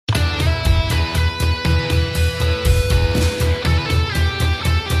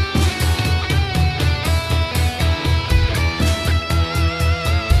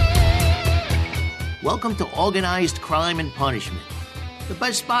Welcome to Organized Crime and Punishment, the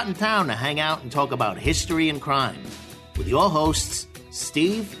best spot in town to hang out and talk about history and crime, with your hosts,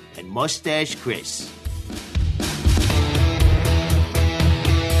 Steve and Mustache Chris.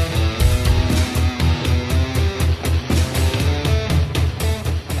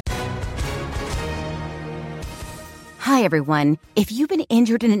 Hi, everyone. If you've been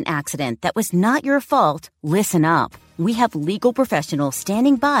injured in an accident that was not your fault, listen up. We have legal professionals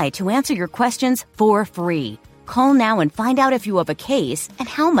standing by to answer your questions for free. Call now and find out if you have a case and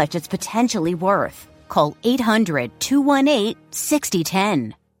how much it's potentially worth. Call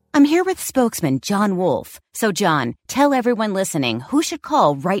 800-218-6010. I'm here with spokesman John Wolf. So, John, tell everyone listening who should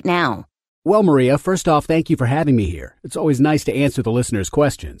call right now. Well, Maria, first off, thank you for having me here. It's always nice to answer the listeners'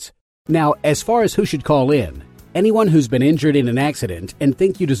 questions. Now, as far as who should call in, anyone who's been injured in an accident and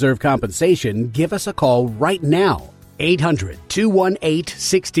think you deserve compensation, give us a call right now.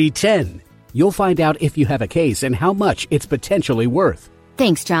 800-218-6010. You'll find out if you have a case and how much it's potentially worth.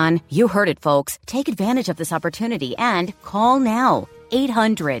 Thanks, John. You heard it, folks. Take advantage of this opportunity and call now.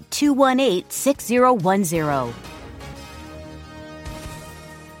 800-218-6010.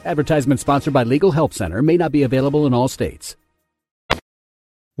 Advertisement sponsored by Legal Help Center. May not be available in all states.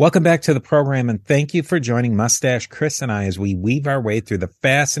 Welcome back to the program, and thank you for joining Mustache Chris and I as we weave our way through the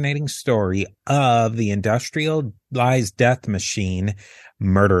fascinating story of the industrialized death machine,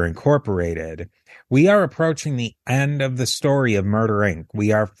 Murder Incorporated. We are approaching the end of the story of Murder Inc.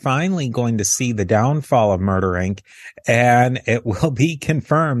 We are finally going to see the downfall of Murder Inc., and it will be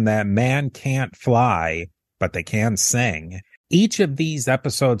confirmed that man can't fly, but they can sing. Each of these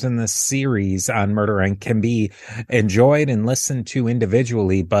episodes in this series on Murder Inc. can be enjoyed and listened to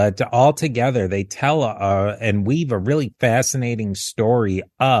individually, but all together they tell and weave a really fascinating story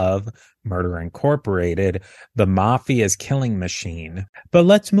of Murder Incorporated, the mafia's killing machine. But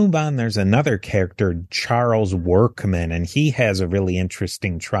let's move on. There's another character, Charles Workman, and he has a really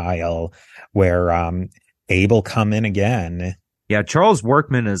interesting trial where Abe will come in again. Yeah, Charles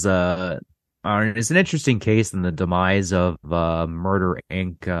Workman is it's an interesting case in the demise of Murder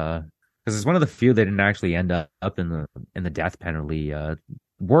Inc. Because it's one of the few that didn't actually end up in the death penalty.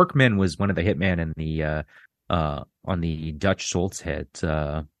 Workman was one of the hitmen in the on the Dutch Schultz hit,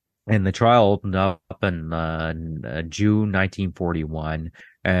 and the trial opened up in June 1941.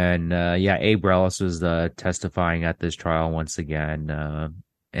 And Abe Relis was testifying at this trial once again,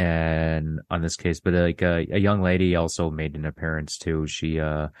 and on this case. But a young lady also made an appearance too.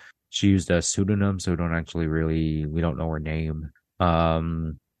 She used a pseudonym, so we don't know her name.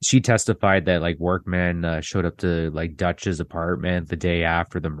 She testified that Workman showed up to Dutch's apartment the day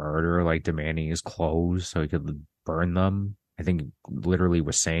after the murder, demanding his clothes so he could burn them. I think literally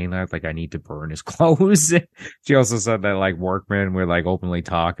was saying that, I need to burn his clothes. She also said that Workman would openly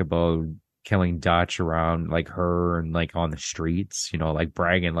talk about killing Dutch around her and on the streets,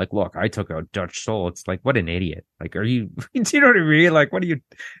 bragging look, I took out Dutch soul. It's what an idiot. Are you, do you know what I mean? What do you,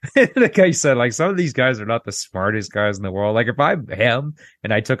 the guy said, some of these guys are not the smartest guys in the world. If I'm him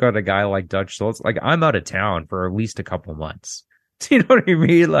and I took out a guy like Dutch soul, it's I'm out of town for at least a couple months. Do you know what I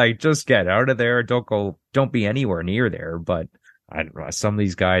mean? Just get out of there. Don't be anywhere near there. But I don't know. Some of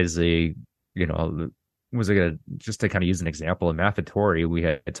these guys, just to kind of use an example, of Maffetore we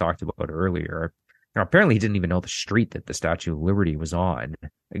had talked about earlier. Now, apparently he didn't even know the street that the Statue of Liberty was on,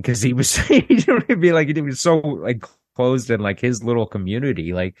 because he was, he was so closed in his little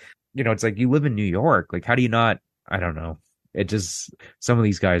community. It's you live in New York. How do you not? I don't know. It just, some of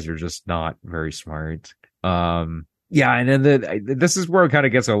these guys are just not very smart. Yeah, and then this is where it kind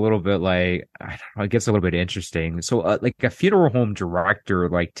of gets a little bit I don't know, it gets a little bit interesting. So, a funeral home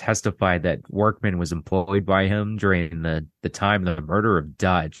director testified that Workman was employed by him during the time of the murder of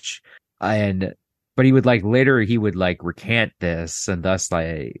Dutch, but he would later he would recant this, and thus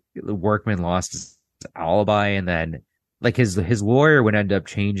Workman lost his alibi, and then his lawyer would end up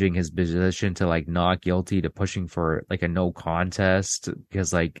changing his position to not guilty to pushing for a no contest,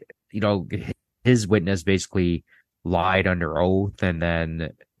 because his witness basically lied under oath, and then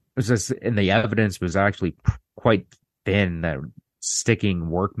it was just, and the evidence was actually quite thin that sticking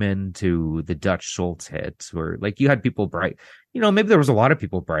Workman to the Dutch Schultz hits, where you had people maybe there was a lot of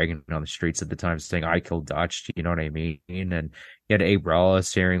people bragging on the streets at the time saying, I killed Dutch, you know what I mean? And you had Abe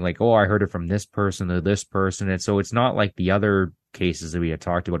Relis sharing oh, I heard it from this person to this person. And so it's not like the other cases that we had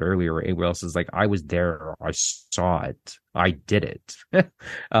talked about earlier where Abe Relis is I was there, I saw it, I did it.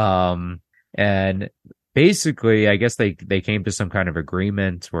 And basically, I guess they came to some kind of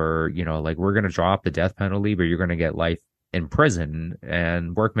agreement where, we're going to drop the death penalty, but you're going to get life in prison,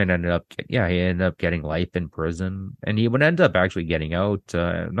 and Workman he ended up getting life in prison, and he would end up actually getting out.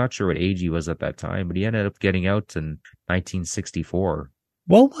 I'm not sure what age he was at that time, but he ended up getting out in 1964.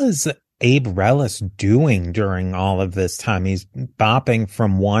 What was Abe Relis doing during all of this time? He's bopping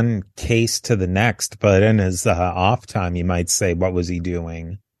from one case to the next, but in his off time, you might say, what was he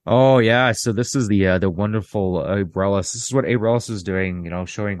doing? Oh yeah, so this is the wonderful Abe Relis. This is what Abe Relis is doing,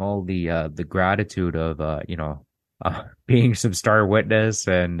 showing all the gratitude of being some star witness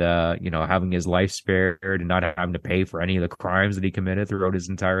and having his life spared and not having to pay for any of the crimes that he committed throughout his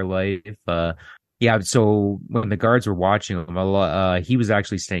entire life. Yeah, so when the guards were watching him, he was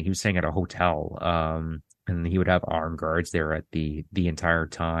staying at a hotel, and he would have armed guards there at the entire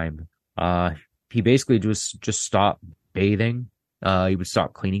time. He basically just stopped bathing. He would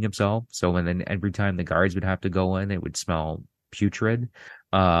stop cleaning himself. So then every time the guards would have to go in, it would smell putrid.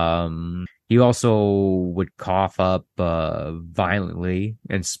 He also would cough up violently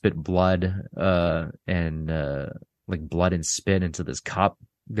and spit blood like blood and spit into this cup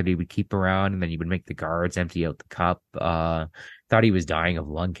that he would keep around, and then he would make the guards empty out the cup. Thought he was dying of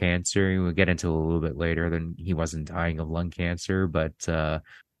lung cancer. We'll get into it a little bit later. Then he wasn't dying of lung cancer, but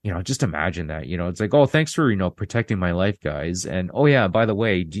just imagine that. It's like, oh, thanks for protecting my life, guys, and oh yeah, by the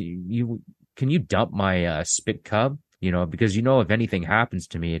way, can you dump my spit cup? Because if anything happens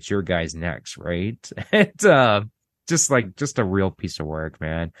to me, it's your guys next, right? And just a real piece of work,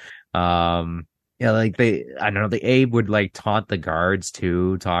 man. Yeah, like I don't know, the Abe would like taunt the guards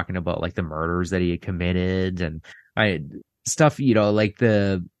too, talking about like the murders that he had committed and stuff, he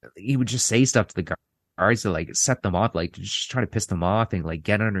would just say stuff to the guards to like set them off, like just try to piss them off and like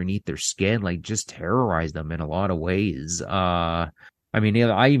get underneath their skin, like just terrorize them in a lot of ways. I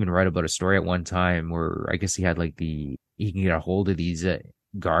even read about a story at one time where I guess he had he can get a hold of these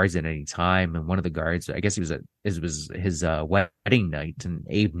guards at any time, and one of the guards, I guess it was his wedding night, and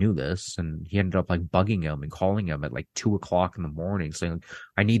Abe knew this, and he ended up like bugging him and calling him at like 2:00 in the morning, saying,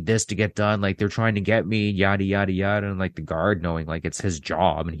 "I need this to get done. Like they're trying to get me, yada yada yada." And like the guard, knowing like it's his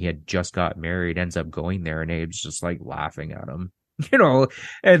job, and he had just got married, ends up going there, and Abe's just like laughing at him,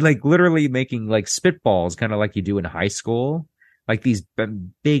 and like literally making like spitballs, kind of like you do in high school. Like these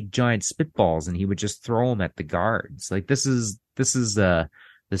big giant spitballs, and he would just throw them at the guards. Like this is the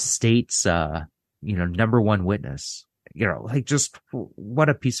state's number one witness. Like just what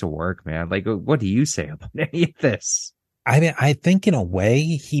a piece of work, man. Like what do you say about any of this? I think in a way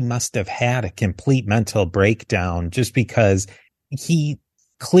he must have had a complete mental breakdown, just because he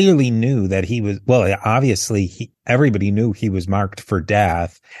clearly knew that he was, well, obviously everybody knew he was marked for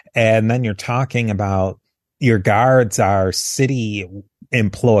death. And then you're talking about your guards are city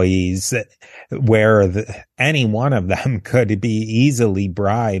employees where any one of them could be easily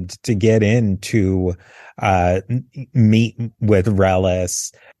bribed to get in to meet with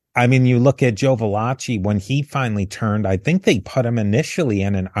Relis. I mean, you look at Joe Valachi, when he finally turned, I think they put him initially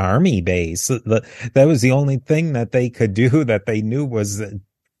in an army base. That was the only thing that they could do that they knew was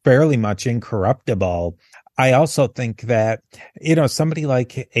fairly much incorruptible. I also think that, somebody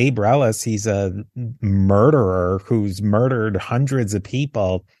like Abe Relis, he's a murderer who's murdered hundreds of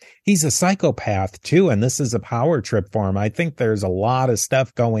people. He's a psychopath too, and this is a power trip for him. I think there's a lot of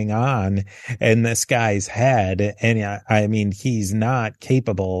stuff going on in this guy's head, and I mean, he's not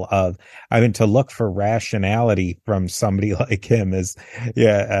capable of, to look for rationality from somebody like him is,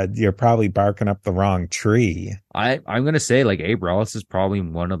 you're probably barking up the wrong tree. I'm going to say like Abe Relis is probably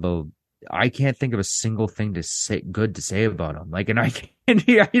one of the, I can't think of a single thing to say about him. Like, and I can,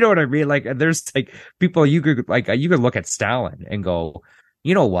 you know what I mean? Like, there's like people you could look at Stalin and go,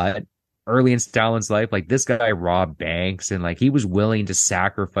 you know what? Early in Stalin's life, like this guy robbed banks and like he was willing to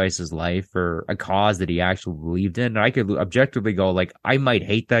sacrifice his life for a cause that he actually believed in. And I could objectively go like, I might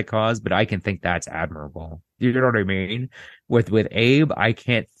hate that cause, but I can think that's admirable. You know what I mean? With Abe, I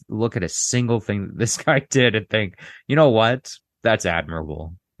can't look at a single thing that this guy did and think, you know what? That's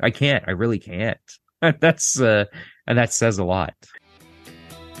admirable. I can't. I really can't. That's and that says a lot.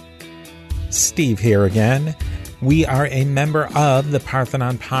 Steve here again. We are a member of the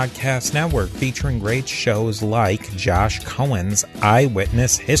Parthenon Podcast Network, featuring great shows like Josh Cohen's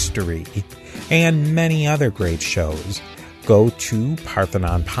Eyewitness History and many other great shows. Go to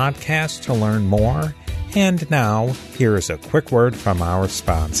Parthenon Podcast to learn more. And now, here is a quick word from our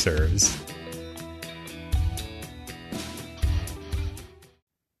sponsors.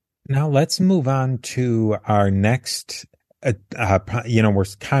 Now let's move on to our next, we're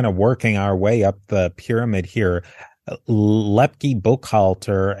kind of working our way up the pyramid here. Lepke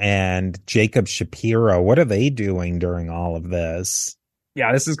Buchhalter and Jacob Shapiro, what are they doing during all of this?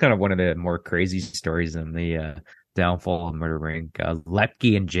 Yeah, this is kind of one of the more crazy stories in the downfall of Murder Inc.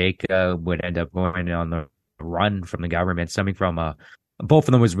 Lepke and Jacob would end up going on the run from the government, stemming from both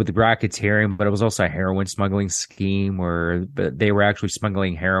of them was with the racketeering, but it was also a heroin smuggling scheme where they were actually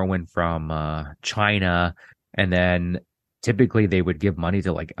smuggling heroin from China, and then typically they would give money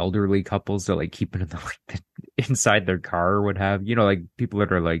to like elderly couples to like keep it in inside their car or what have you know, like people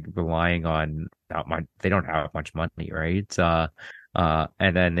that are like relying on not much, they don't have much money, right?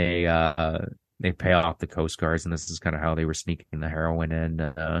 And then they pay off the Coast Guards, and this is kind of how they were sneaking the heroin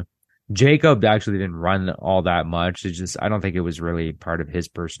in. Jacob actually didn't run all that much. It's just I don't think it was really part of his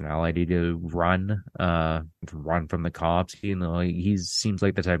personality to run from the cops. You know, he seems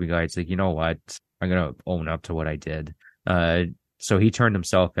like the type of guy. It's like, you know what, I'm gonna own up to what I did. So he turned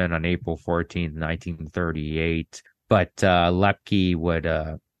himself in on April 14th, 1938. But Lepke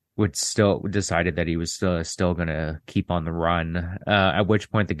would still decided that he was still gonna keep on the run. At which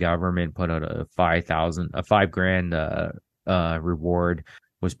point the government put out a $5,000 reward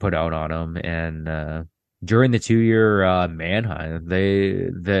was put out on him, and during the 2-year manhunt,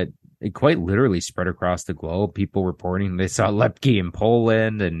 it quite literally spread across the globe. People reporting they saw Lepke in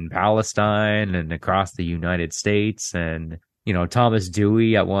Poland and Palestine and across the United States, and you know Thomas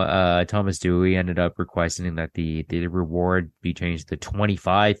Dewey ended up requesting that the reward be changed to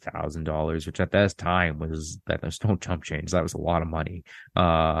 $25,000, which at that time was no chump change. That was a lot of money.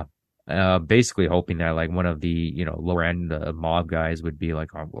 Basically hoping that like one of the, you know, lower end mob guys would be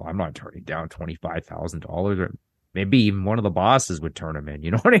like, oh, well, I'm not turning down $25,000, or maybe even one of the bosses would turn him in.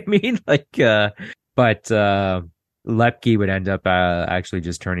 You know what I mean? Like, but Lepke would end up actually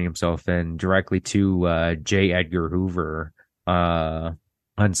just turning himself in directly to J. Edgar Hoover. On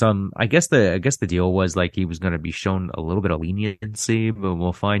some, I guess the deal was like he was going to be shown a little bit of leniency, but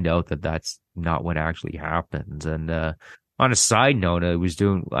we'll find out that that's not what actually happened. And on a side note, I was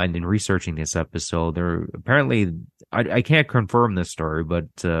in researching this episode, there apparently, I can't confirm this story, but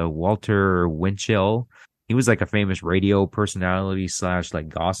Walter Winchell, he was like a famous radio personality / like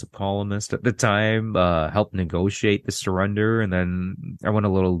gossip columnist at the time, helped negotiate the surrender. And then I went a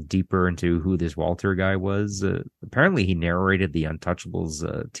little deeper into who this Walter guy was. Apparently he narrated the Untouchables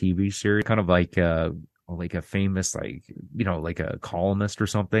TV series, kind of like a famous, like, you know, like a columnist or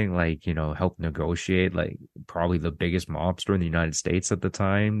something, like, you know, helped negotiate like probably the biggest mobster in the United States at the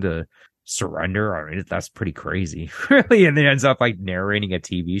time to surrender. I mean, that's pretty crazy, really. And it ends up like narrating a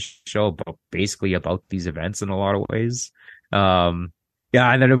TV show basically about these events in a lot of ways. Yeah,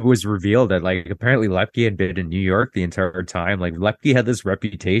 and then it was revealed that like apparently Lepke had been in New York the entire time. Like Lepke had this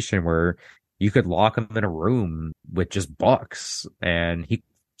reputation where you could lock him in a room with just books and he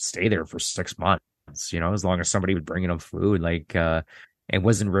stay there for 6 months. You know, as long as somebody was bringing him food, like it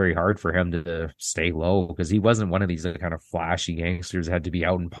wasn't very hard for him to stay low because he wasn't one of these kind of flashy gangsters that had to be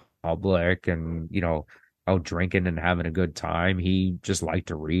out in public and, you know, out drinking and having a good time. He just liked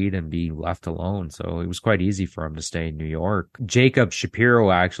to read and be left alone. So it was quite easy for him to stay in New York. Jacob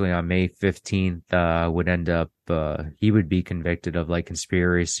Shapiro, actually, on May 15th, would end up, he would be convicted of like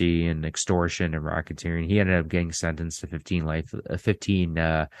conspiracy and extortion and racketeering. He ended up getting sentenced to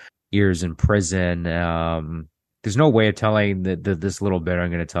 15 years in prison. There's no way of telling this little bit I'm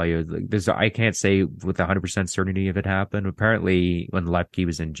going to tell you. I can't say with 100% certainty if it happened. Apparently, when Lepke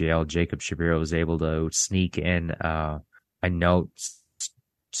was in jail, Jacob Shapiro was able to sneak in a note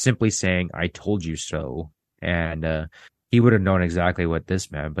simply saying, "I told you so." And he would have known exactly what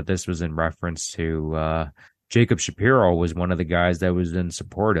this meant, but this was in reference to Jacob Shapiro was one of the guys that was in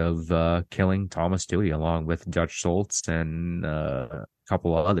support of killing Thomas Dewey, along with Dutch Schultz and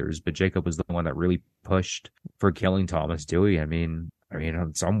couple of others, but Jacob was the one that really pushed for killing Thomas Dewey. I mean,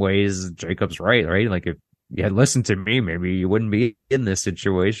 in some ways, Jacob's right? Like if you had listened to me, maybe you wouldn't be in this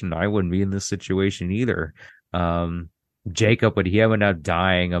situation. I wouldn't be in this situation either. Jacob would end up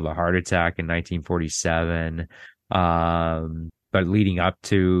dying of a heart attack in 1947. But leading up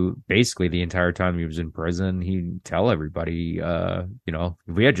to basically the entire time he was in prison, he'd tell everybody, you know,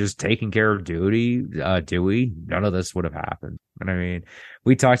 if we had just taken care of Dewey, none of this would have happened. And I mean,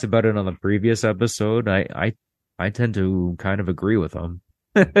 we talked about it on the previous episode. I tend to kind of agree with him.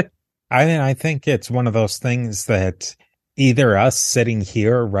 I think it's one of those things that either us sitting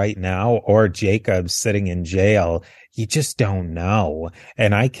here right now or Jacob sitting in jail, you just don't know.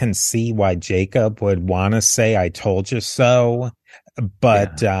 And I can see why Jacob would want to say, "I told you so."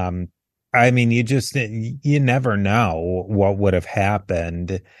 But, yeah. I mean, you never know what would have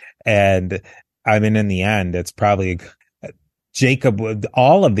happened. And I mean, in the end, it's probably Jacob,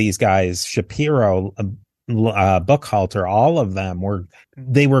 all of these guys, Shapiro, Buckhalter, all of them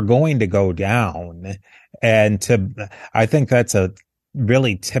they were going to go down. And I think that's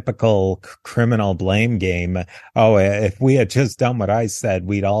really typical criminal blame game. Oh, if we had just done what I said,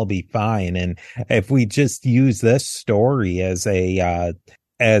 we'd all be fine. And if we just use this story as a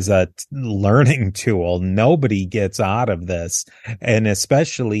learning tool, nobody gets out of this. And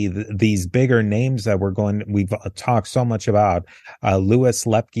especially these bigger names that we've talked so much about, Louis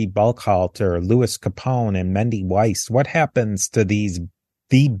Lepke Buckhalter, Louis Capone, and Mendy Weiss. What happens to the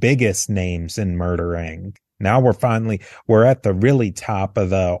biggest names in murdering? Now we're at the really top of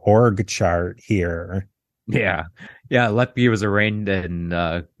the org chart here. Yeah. Lepke was arraigned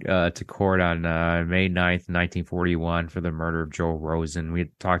to court on May 9th, 1941 for the murder of Joe Rosen. We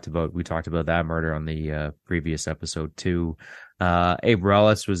talked about that murder on the previous episode too. Abe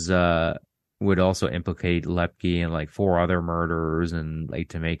Reles would also implicate Lepke in like 4 other murders, and like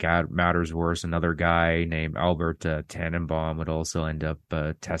to make matters worse, another guy named Albert Tannenbaum would also end up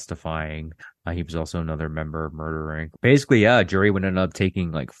testifying. He was also another member of Murder Inc. Basically, jury would end up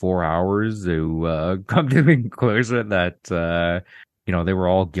taking like 4 hours to come to the conclusion that they were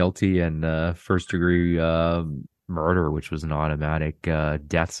all guilty in first degree murder, which was an automatic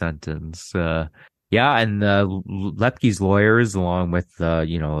death sentence. And Lepke's lawyers, along with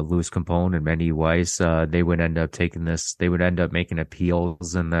Louis Capone and Mendy Weiss, they would end up making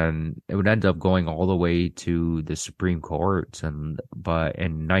appeals, and then it would end up going all the way to the Supreme Court. But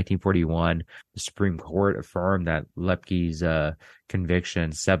in 1941, the Supreme Court affirmed that Lepke's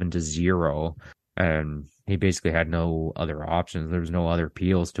conviction 7-0, and he basically had no other options. There was no other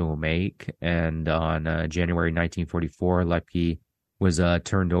appeals to make. And on January 1944, Lepke was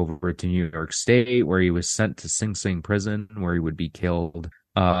turned over to New York State, where he was sent to Sing Sing prison, where he would be killed.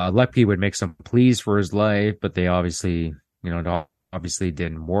 Lepke would make some pleas for his life, but they obviously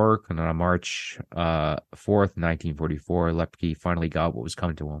didn't work. And on March 4th, 1944, Lepke finally got what was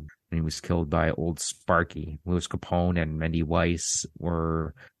coming to him, and he was killed by Old Sparky. Louis Capone and Mendy Weiss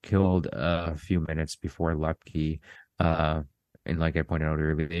were killed a few minutes before Lepke. And like I pointed out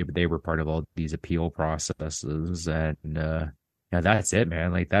earlier, they were part of all these appeal processes, and that's it,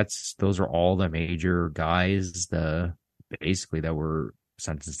 man. Like those are all the major guys, basically that were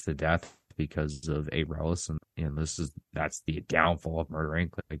sentenced to death because of Abe Reles, and that's the downfall of Murder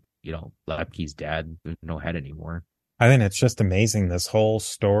Inc. Like, Lepke's dead. There's no head anymore. I think it's just amazing. This whole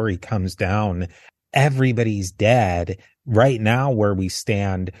story comes down. Everybody's dead. Right now, where we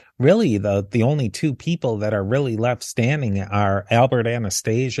stand, really the only 2 people that are really left standing are Albert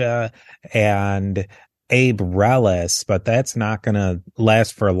Anastasia and Abe Reles, but that's not going to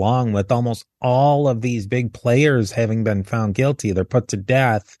last for long. With almost all of these big players having been found guilty, they're put to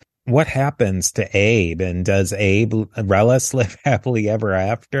death. What happens to Abe? And does Abe Reles live happily ever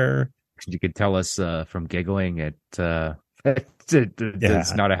after? You could tell us from giggling it's not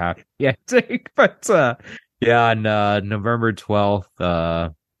a happy ending. But on November 12th,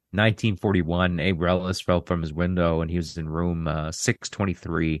 1941, Abe Reles fell from his window, and he was in room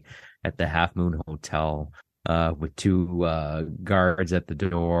 623 at the Half Moon Hotel with 2 guards at the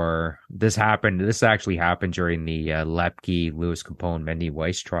door. This actually happened during the Lepke, Louis Capone, Mendy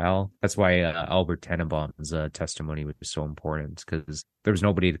Weiss trial. That's why Albert Tannenbaum's testimony was so important, because there was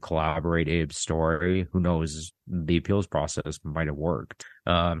nobody to corroborate Abe's story. Who knows, the appeals process might have worked.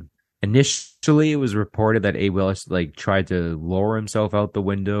 Initially, it was reported that Abe Reles tried to lower himself out the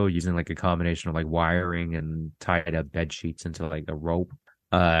window using a combination of wiring and tied up bed sheets into a rope.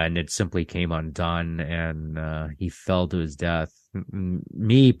 And it simply came undone, and he fell to his death.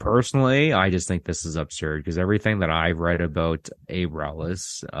 Me personally, I just think this is absurd, because everything that I've read about Abe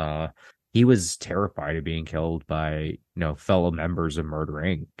Reles, he was terrified of being killed by fellow members of Murder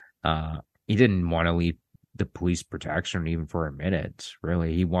Inc. He didn't want to leave the police protection even for a minute.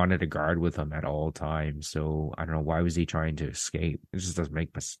 Really, he wanted a guard with him at all times. So I don't know, why was he trying to escape? It just doesn't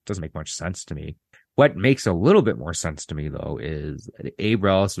make much sense to me. What makes a little bit more sense to me, though, is that Abe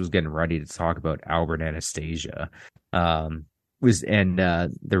Reles was getting ready to talk about Albert Anastasia.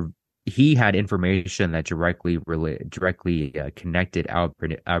 He had information that directly connected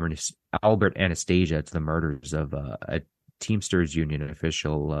Albert Anastasia to the murders of a Teamsters Union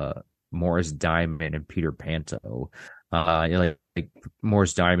official, Morris Diamond and Peter Panto.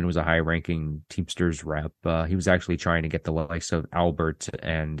 Morris Diamond was a high-ranking Teamsters rep. He was actually trying to get the likes of Albert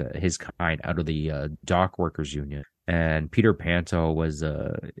and his kind out of the dock workers union. And Peter Panto was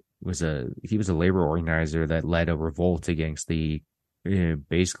a labor organizer that led a revolt against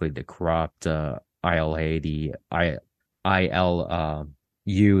basically the corrupt ILA, the ILU,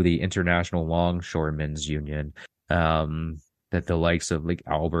 the International Longshoremen's Union. That the likes of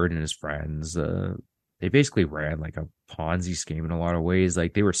Albert and his friends they basically ran like a Ponzi scheme in a lot of ways.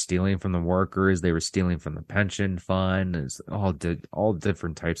 Like they were stealing from the workers, they were stealing from the pension fund, all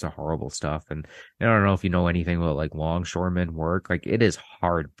different types of horrible stuff. And I don't know if you know anything about like longshoremen work. Like it is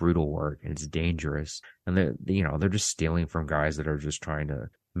hard, brutal work, and it's dangerous. And they're just stealing from guys that are just trying to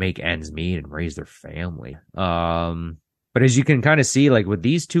make ends meet and raise their family. But as you can kind of see, like with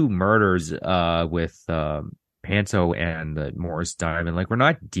these two murders, with Panto and the Morris Diamond, like we're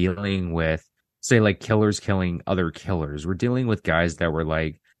not dealing with, say, like killers killing other killers. We're dealing with guys that were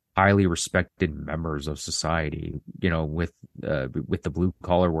like highly respected members of society, with the blue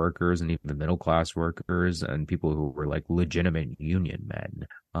collar workers and even the middle class workers and people who were like legitimate union men.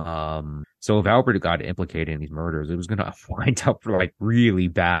 So if Albert got implicated in these murders, it was going to wind up like really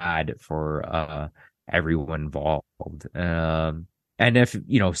bad for everyone involved. And if,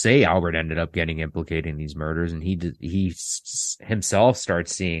 say Albert ended up getting implicated in these murders and he himself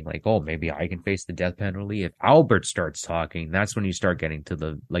starts seeing like, oh, maybe I can face the death penalty. If Albert starts talking, that's when you start getting to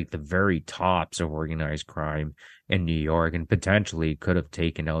the very tops of organized crime in New York, and potentially could have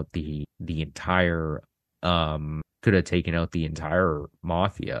taken out the entire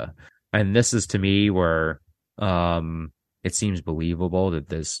mafia. And this is to me where it seems believable that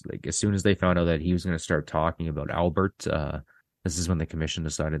this, like, as soon as they found out that he was going to start talking about Albert, this is when the commission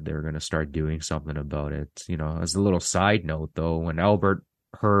decided they were going to start doing something about it. As a little side note, though, when Albert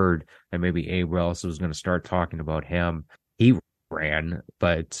heard that maybe Abe Ellis was going to start talking about him, he ran,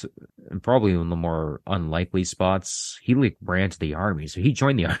 but probably in the more unlikely spots, he ran to the army. So he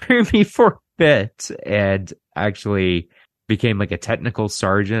joined the army for a bit and actually became like a technical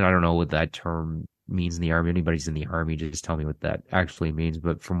sergeant. I don't know what that term means in the army. Anybody's in the army, just tell me what that actually means.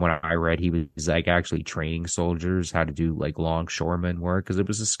 But from what I read, he was like actually training soldiers how to do like longshoreman work, because it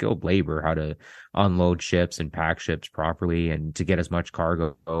was a skilled labor, how to unload ships and pack ships properly and to get as much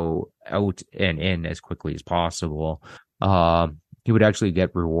cargo out and in as quickly as possible. He would actually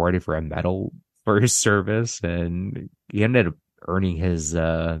get rewarded for a medal for his service, and he ended up earning his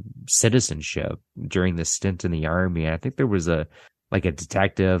citizenship during this stint in the army. And I think there was a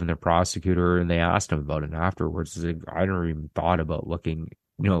detective and the prosecutor, and they asked him about it afterwards. Like, I never even thought about looking,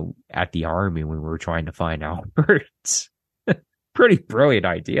 at the army when we were trying to find Albert. Pretty brilliant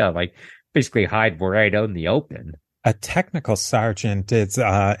idea. Like basically hide right out in the open. A technical sergeant is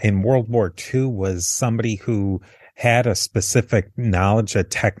in World War II was somebody who had a specific knowledge, a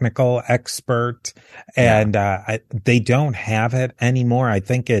technical expert, and they don't have it anymore. I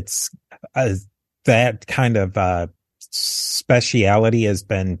think it's that kind of speciality has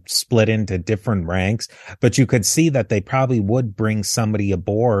been split into different ranks, but you could see that they probably would bring somebody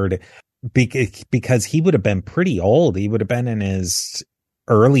aboard because he would have been pretty old. He would have been in his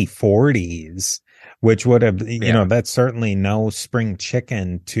early 40s, which would have, that's certainly no spring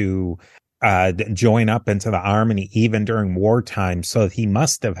chicken to join up into the army even during wartime. So he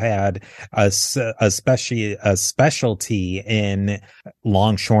must have had a specialty in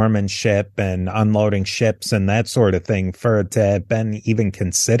longshoremanship and unloading ships and that sort of thing for it to have been even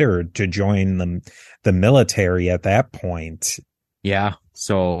considered to join the military at that point. Yeah.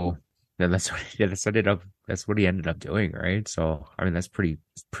 So that's what he ended up doing, right? So I mean, that's pretty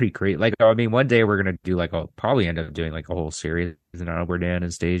great. Like, I mean, one day we're gonna do probably end up doing like a whole series in Albert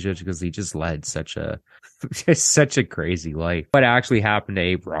Anastasia, because he just led such a crazy life. What actually happened to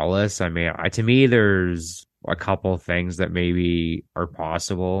Abe Ellis? I mean, to me, there's a couple things that maybe are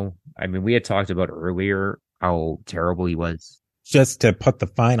possible. I mean, we had talked about earlier how terrible he was. Just to put the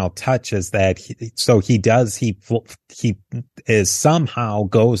final touch is that he is somehow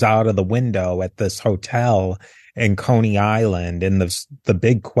goes out of the window at this hotel in Coney Island. And the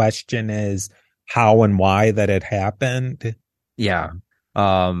big question is how and why that it happened. Yeah.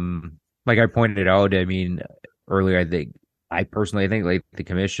 Like I pointed out, I mean, earlier, I personally think like the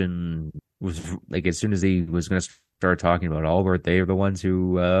commission was like, as soon as he was going to start talking about Albert, they are the ones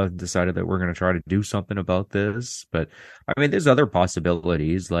who decided that we're going to try to do something about this. But I mean, there's other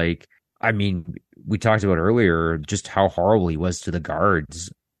possibilities. Like, I mean, we talked about earlier just how horrible he was to the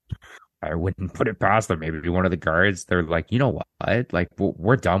guards. I wouldn't put it past them. Maybe one of the guards, they're like, you know what? Like,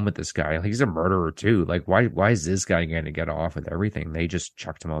 we're done with this guy. Like, he's a murderer too. Like, why is this guy going to get off with everything? They just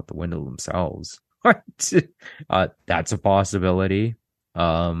chucked him out the window themselves. That's a possibility.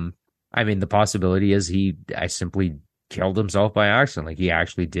 I mean, the possibility is I simply killed himself by accident. Like, he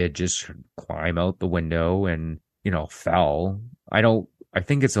actually did just climb out the window and, fell. I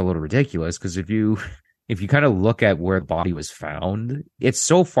think it's a little ridiculous, because if you if you kind of look at where the body was found, it's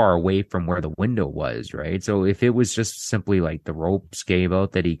so far away from where the window was, right? So if it was just simply like the ropes gave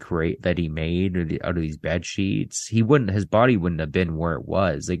out that he made out of these bed sheets, his body wouldn't have been where it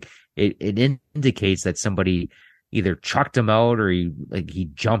was. Like it indicates that somebody either chucked him out or he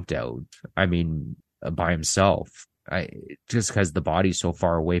jumped out. I mean, by himself. Just because the body's so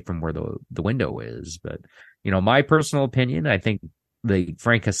far away from where the window is. But my personal opinion, I think the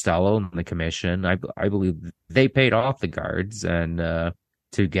Frank Costello and the commission, I believe they paid off the guards and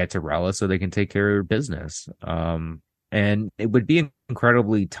to get to Rella so they can take care of their business. And it would be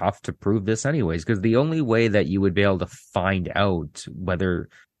incredibly tough to prove this anyways, because the only way that you would be able to find out whether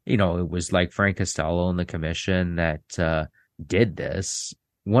it was like Frank Costello and the commission that did this,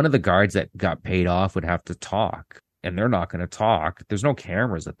 one of the guards that got paid off would have to talk. And they're not going to talk. There's no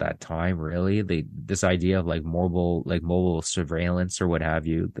cameras at that time, really. This idea of mobile surveillance or what have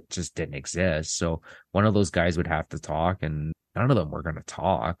you, that just didn't exist. So one of those guys would have to talk, and none of them were going to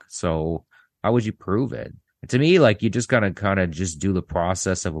talk. So how would you prove it? To me, you just gotta kind of just do the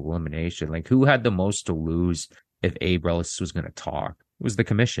process of elimination. Like, who had the most to lose if Abe Relis was going to talk? It was the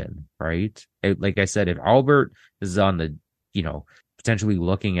commission, right? Like I said, if Albert is on the, potentially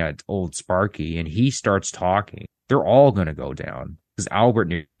looking at old Sparky and he starts talking, they're all going to go down because Albert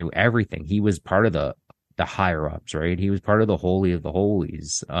knew everything. He was part of the higher ups, right? He was part of the holy of the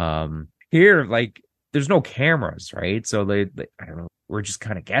holies. Here, there's no cameras, right? So they I don't know. We're just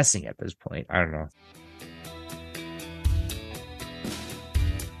kind of guessing at this point. I don't know.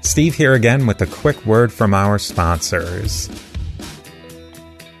 Steve here again with a quick word from our sponsors.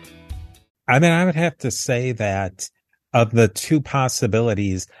 I mean, I would have to say that of the two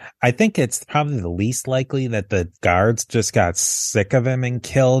possibilities, I think it's probably the least likely that the guards just got sick of him and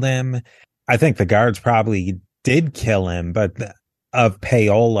killed him. I think the guards probably did kill him, but of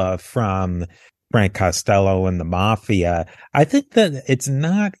payola from Frank Costello and the mafia, I think that it's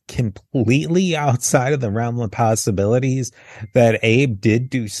not completely outside of the realm of possibilities that Abe did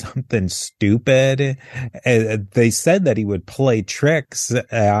do something stupid. They said that he would play tricks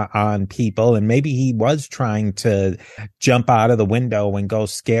on people, and maybe he was trying to jump out of the window and go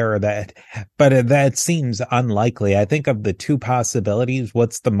scare that, but that seems unlikely. I think of the two possibilities,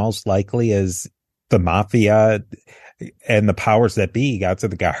 what's the most likely is the mafia and the powers that be got to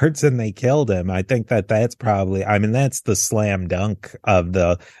the guards and they killed him. I think that's probably, that's the slam dunk of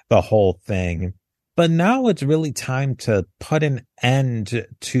the whole thing. But now it's really time to put an end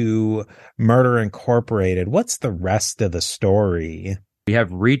to Murder Incorporated. What's the rest of the story? We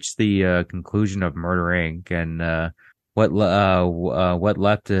have reached the conclusion of Murder Inc. And what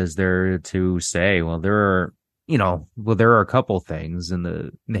left is there to say? Well, there are a couple things in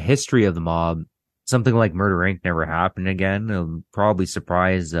the history of the mob. Something like Murder Inc. never happened again. It'll probably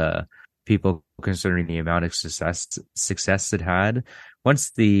surprise people considering the amount of success it had.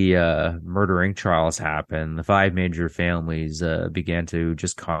 Once the Murder Inc. trials happened, the five major families began to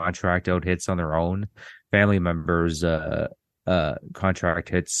just contract out hits on their own. Family members contract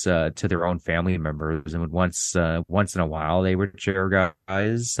hits to their own family members, and once in a while they would share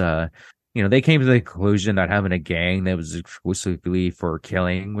guys. They came to the conclusion that having a gang that was exclusively for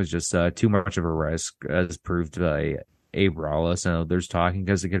killing was just too much of a risk, as proved by Abe Relis and others talking,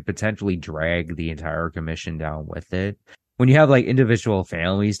 because it could potentially drag the entire commission down with it. When you have individual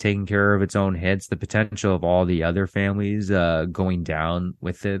families taking care of its own hits, the potential of all the other families going down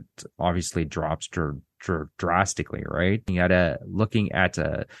with it obviously drops drastically, right? Looking at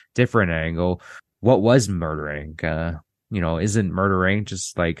a different angle, what was Murder Inc.? Isn't Murder Inc.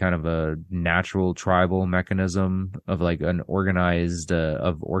 just kind of a natural tribal mechanism of an organized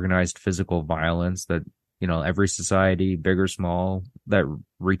physical violence that, every society, big or small, that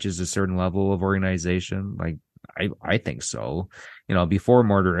reaches a certain level of organization? I think so. Before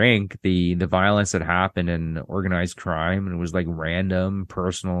Murder Inc., the violence that happened in organized crime, and it was random,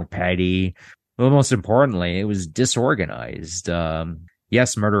 personal, petty. But most importantly, it was disorganized.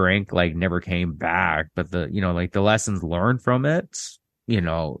 Yes, Murder Inc. Never came back, but the lessons learned from it,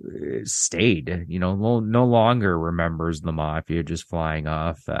 stayed. No longer remembers the mafia just flying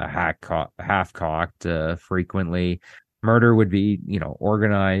off half-cocked frequently. Murder would be,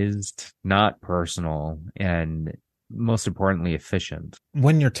 organized, not personal, and most importantly, efficient.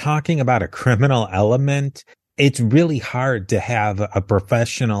 When you're talking about a criminal element, it's really hard to have a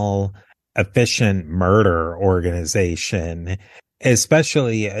professional, efficient murder organization.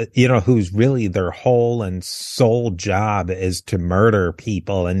 especially, who's really their whole and sole job is to murder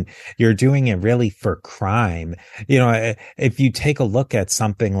people, and you're doing it really for crime. If you take a look at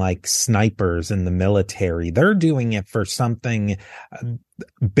something like snipers in the military, they're doing it for something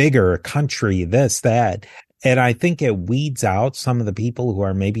bigger, country, this, that. And I think it weeds out some of the people who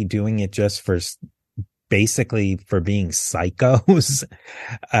are maybe doing it just for basically for being psychos.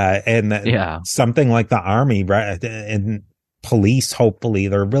 Something like the army, right? And police, hopefully,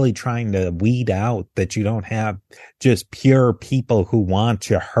 they're really trying to weed out that you don't have just pure people who want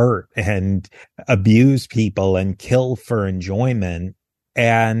to hurt and abuse people and kill for enjoyment.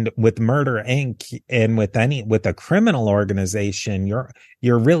 And with Murder Inc. and with a criminal organization, you're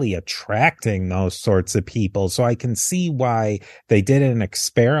really attracting those sorts of people. So I can see why they did an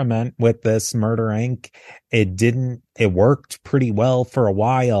experiment with this Murder Inc. It worked pretty well for a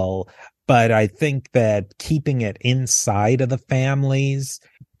while, but I think that keeping it inside of the families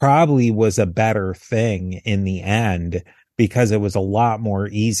probably was a better thing in the end because it was a lot more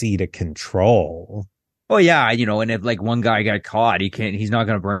easy to control. Oh yeah, and if like one guy got caught, he's not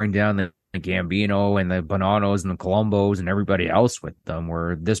going to bring down the Gambino and the Bonanos and the Colombos and everybody else with them.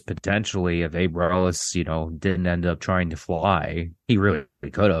 Where this potentially, if Abe Relis, didn't end up trying to fly, he really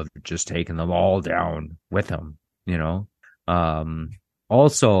could have just taken them all down with him.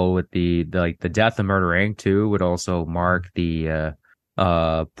 Also with the death of Murder Inc. too would also mark the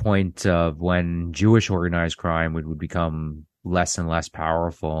point of when Jewish organized crime would become less and less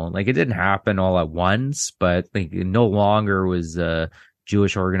powerful. Like, it didn't happen all at once, but like no longer was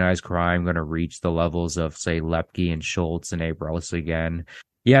Jewish organized crime going to reach the levels of, say, Lepke and Schultz and Abe Relis again.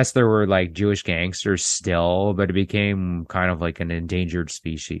 Yes, there were like Jewish gangsters still, but it became kind of like an endangered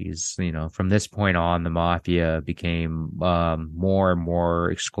species. From this point on, the mafia became more and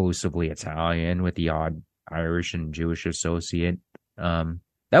more exclusively Italian with the odd Irish and Jewish associate.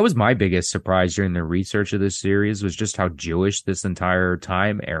 That was my biggest surprise during the research of this series, was just how Jewish this entire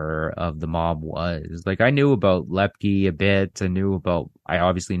time era of the mob was. Like, I knew about Lepke a bit. I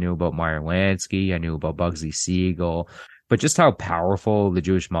obviously knew about Meyer Lansky. I knew about Bugsy Siegel, but just how powerful the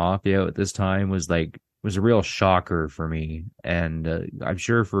Jewish mafia at this time was a real shocker for me. And I'm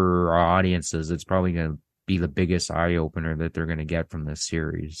sure for our audiences, it's probably going to be the biggest eye opener that they're going to get from this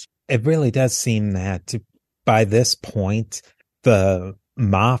series. It really does seem that by this point, the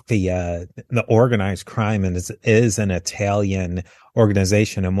mafia, the organized crime is an Italian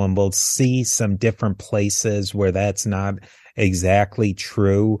organization, and one will see some different places where that's not exactly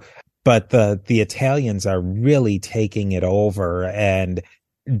true, but the Italians are really taking it over, and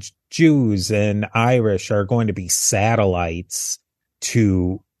Jews and Irish are going to be satellites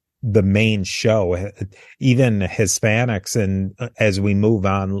to the main show, even Hispanics. And as we move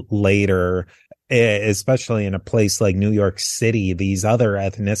on later, especially in a place like New York City, these other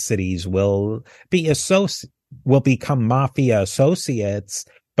ethnicities will become mafia associates,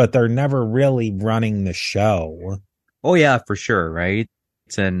 but they're never really running the show. Oh yeah, for sure, right?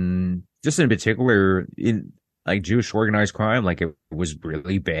 And just in particular, in like Jewish organized crime, like it was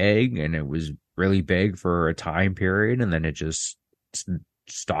really big, and it was really big for a time period, and then it just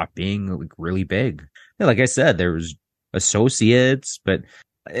stopped being like really big. And like I said, there was associates, but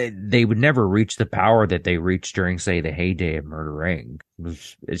they would never reach the power that they reached during, say, the heyday of Murder Inc.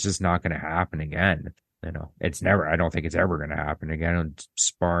 It's just not going to happen again. I don't think it's ever going to happen again.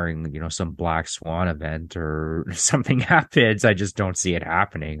 Sparring, some black swan event or something happens. I just don't see it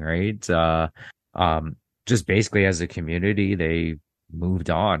happening. Right. Just basically as a community, they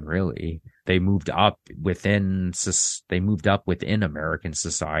moved on, really. They moved up within American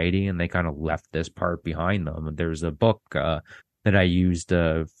society, and they kind of left this part behind them. There's a book, that I used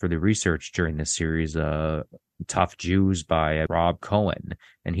for the research during this series, Tough Jews by Rob Cohen.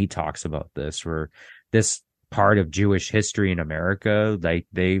 And he talks about this, where this part of Jewish history in America, like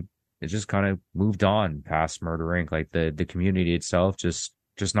it just kind of moved on past Murder Inc. Like the community itself, just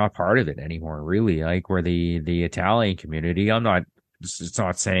not part of it anymore, really. Like where the Italian community, it's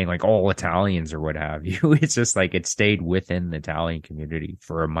not saying like all Italians or what have you. It's just like it stayed within the Italian community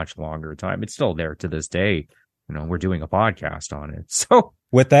for a much longer time. It's still there to this day. We're doing a podcast on it. So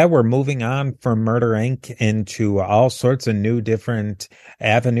with that, we're moving on from Murder Inc. into all sorts of new different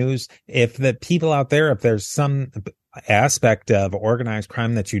avenues. If the people out there, if there's some aspect of organized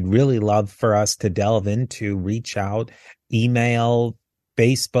crime that you'd really love for us to delve into, reach out, email,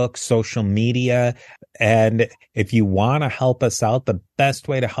 Facebook, social media. And if you want to help us out, the best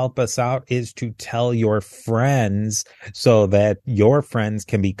way to help us out is to tell your friends so that your friends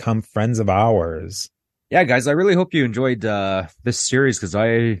can become friends of ours. Yeah, guys, I really hope you enjoyed this series, because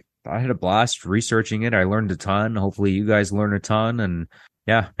I I had a blast researching it. I learned a ton. Hopefully you guys learn a ton. And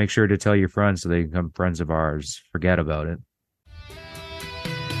yeah, make sure to tell your friends so they become friends of ours. Forget about it.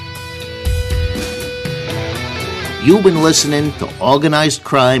 You've been listening to Organized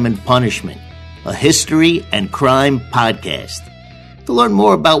Crime and Punishment, a history and crime podcast. To learn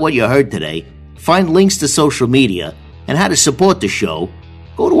more about what you heard today, find links to social media, and how to support the show,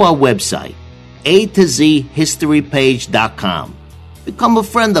 go to our website, A2ZHistoryPage.com. Become a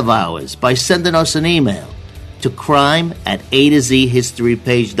friend of ours by sending us an email to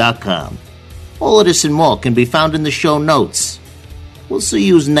crime@A2ZHistoryPage.com. All of this and more can be found in the show notes. We'll see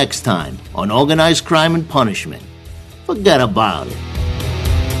you next time on Organized Crime and Punishment. Forget about it.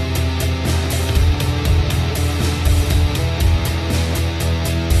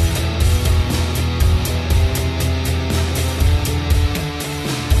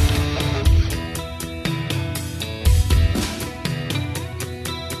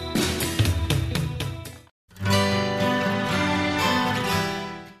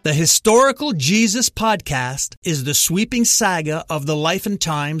 The Historical Jesus Podcast is the sweeping saga of the life and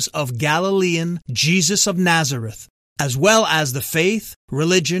times of Galilean Jesus of Nazareth, as well as the faith,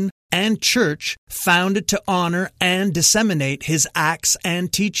 religion, and church founded to honor and disseminate his acts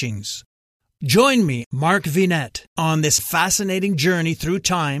and teachings. Join me, Mark Vinette, on this fascinating journey through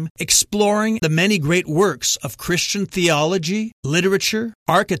time, exploring the many great works of Christian theology, literature,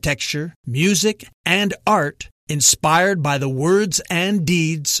 architecture, music, and art inspired by the words and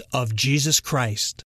deeds of Jesus Christ.